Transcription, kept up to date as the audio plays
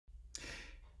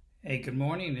Hey, good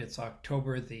morning. It's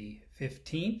October the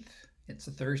 15th. It's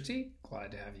a Thursday. Glad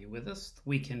to have you with us. The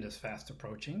weekend is fast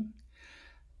approaching.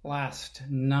 Last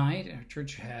night, our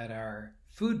church had our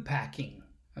food packing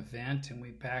event, and we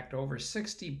packed over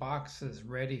 60 boxes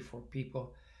ready for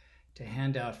people to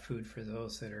hand out food for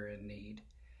those that are in need.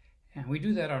 And we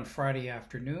do that on Friday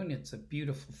afternoon. It's a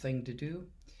beautiful thing to do.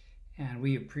 And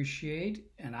we appreciate,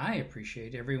 and I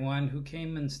appreciate, everyone who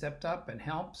came and stepped up and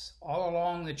helps all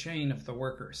along the chain of the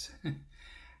workers. And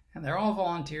they're all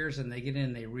volunteers, and they get in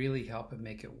and they really help and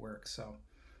make it work. So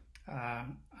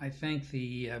I thank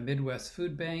the Midwest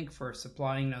Food Bank for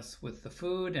supplying us with the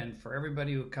food, and for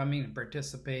everybody who coming and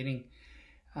participating,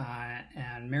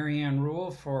 and Marianne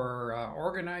Rule for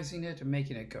organizing it and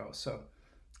making it go. So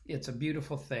it's a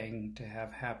beautiful thing to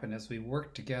have happen as we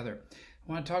work together.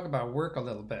 I want to talk about work a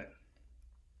little bit.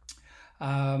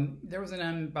 There was a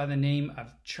man by the name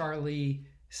of Charlie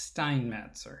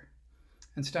Steinmetzer.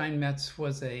 And Steinmetz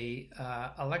was a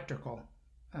electrical,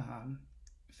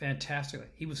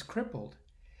 fantastic. He was crippled,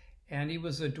 and he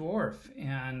was a dwarf,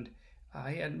 and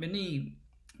he had many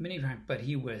times, but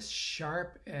he was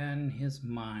sharp in his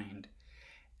mind,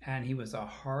 and he was a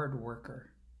hard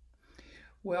worker.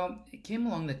 Well, it came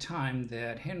along the time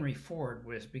that Henry Ford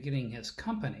was beginning his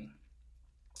company.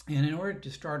 And in order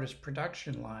to start his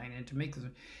production line and to make this,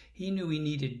 he knew he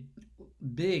needed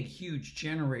big, huge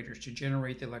generators to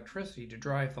generate the electricity to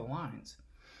drive the lines.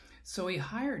 So he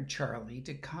hired Charlie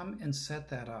to come and set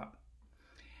that up.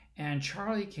 And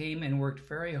Charlie came and worked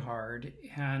very hard,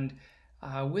 and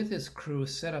with his crew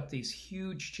set up these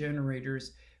huge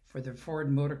generators for the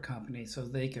Ford Motor Company so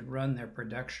they could run their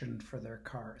production for their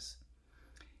cars.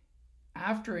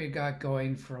 After it got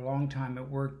going for a long time, it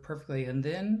worked perfectly, and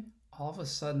then all of a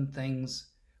sudden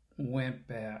things went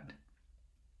bad,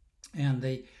 and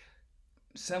the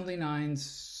assembly lines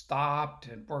stopped,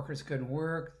 and workers couldn't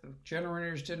work, the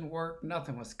generators didn't work,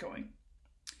 nothing was going.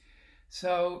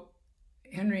 So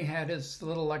Henry had his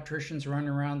little electricians running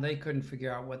around. They couldn't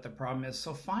figure out what the problem is.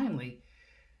 So finally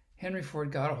Henry Ford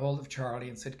got a hold of Charlie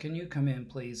and said, "Can you come in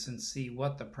please and see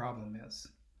what the problem is?"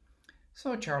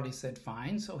 So Charlie said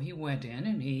fine. So he went in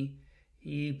and he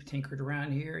tinkered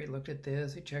around here, he looked at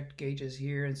this, he checked gauges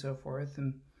here and so forth.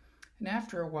 And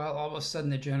after a while, all of a sudden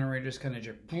the generators kind of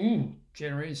just boom,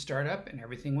 generators start up, and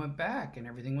everything went back and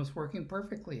everything was working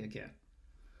perfectly again.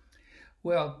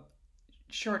 Well,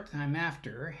 short time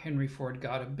after, Henry Ford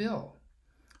got a bill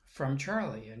from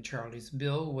Charlie, and Charlie's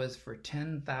bill was for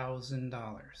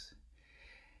 $10,000.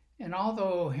 And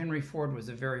although Henry Ford was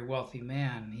a very wealthy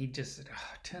man, he just said,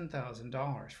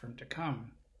 $10,000 for him to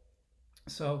come.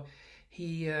 So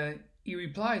he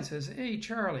replied and says, "Hey,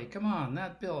 Charlie, come on,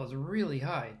 that bill is really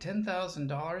high.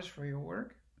 $10,000 for your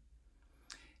work?"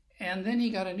 And then he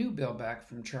got a new bill back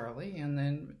from Charlie, and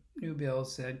then new bill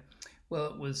said, well,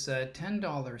 it was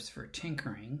 $10 for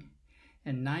tinkering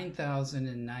and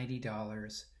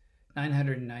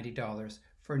 $990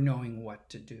 for knowing what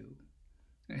to do.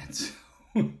 And so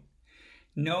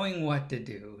knowing what to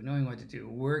do,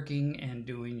 working and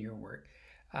doing your work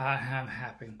have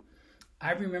happened.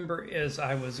 I remember as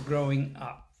I was growing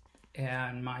up,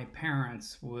 and my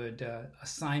parents would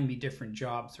assign me different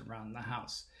jobs around the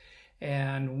house.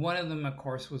 And one of them, of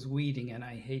course, was weeding, and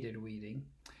I hated weeding.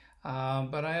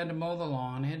 But I had to mow the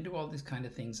lawn, I had to do all these kind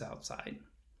of things outside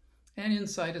and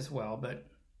inside as well. But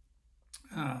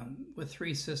with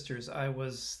three sisters, I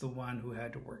was the one who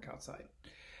had to work outside.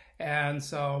 And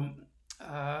so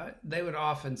they would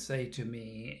often say to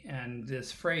me, and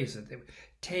this phrase that they would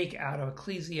take out of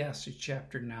Ecclesiastes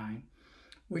chapter 9,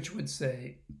 which would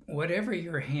say, "Whatever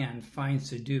your hand finds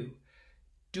to do,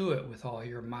 do it with all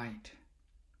your might."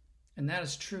 And that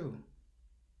is true.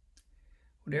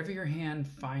 Whatever your hand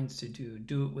finds to do,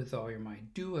 do it with all your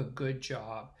might. Do a good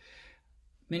job.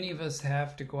 Many of us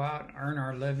have to go out and earn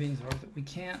our livings, or we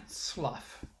can't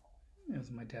slough.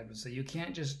 As my dad would say, you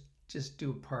can't just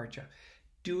do a part job.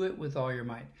 Do it with all your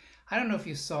might. I don't know if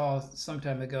you saw some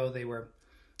time ago, they were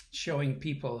showing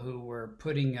people who were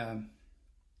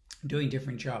doing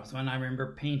different jobs. One, I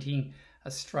remember painting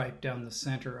a stripe down the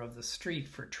center of the street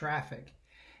for traffic,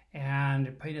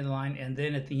 and painted the line, and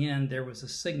then at the end there was a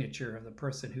signature of the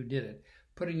person who did it,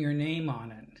 putting your name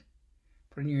on it,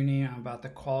 putting your name on about the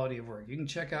quality of work. You can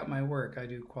check out my work, I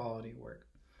do quality work.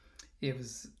 It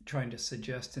was trying to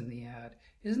suggest in the ad.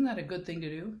 Isn't that a good thing to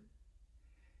do?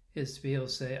 Is to be able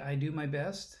to say, I do my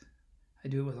best, I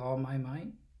do it with all my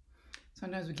might.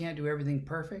 Sometimes we can't do everything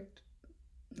perfect.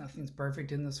 Nothing's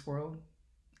perfect in this world,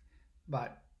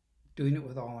 but doing it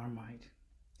with all our might.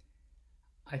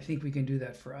 I think we can do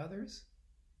that for others,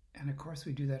 and of course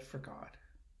we do that for God.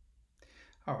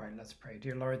 All right, let's pray.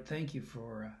 Dear Lord, thank you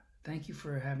for Thank you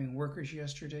for having workers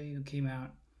yesterday who came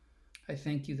out. I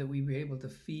thank you that we were able to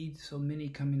feed so many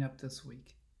coming up this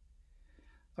week.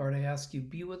 Lord, I ask you,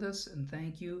 be with us, and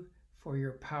thank you for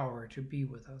your power to be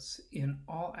with us in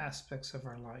all aspects of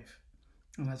our life.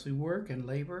 And as we work and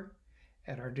labor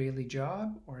at our daily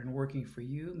job or in working for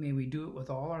you, may we do it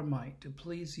with all our might to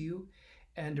please you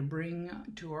and to bring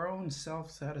to our own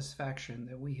self-satisfaction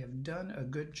that we have done a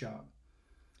good job.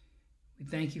 We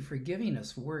thank you for giving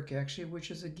us work, actually, which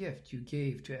is a gift you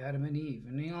gave to Adam and Eve.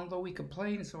 And although we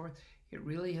complain so forth, it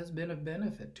really has been a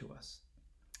benefit to us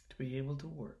to be able to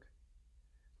work.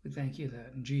 We thank you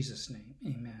that in Jesus' name,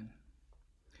 amen.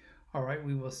 All right,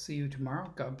 we will see you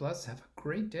tomorrow. God bless. Have a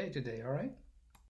great day today, all right?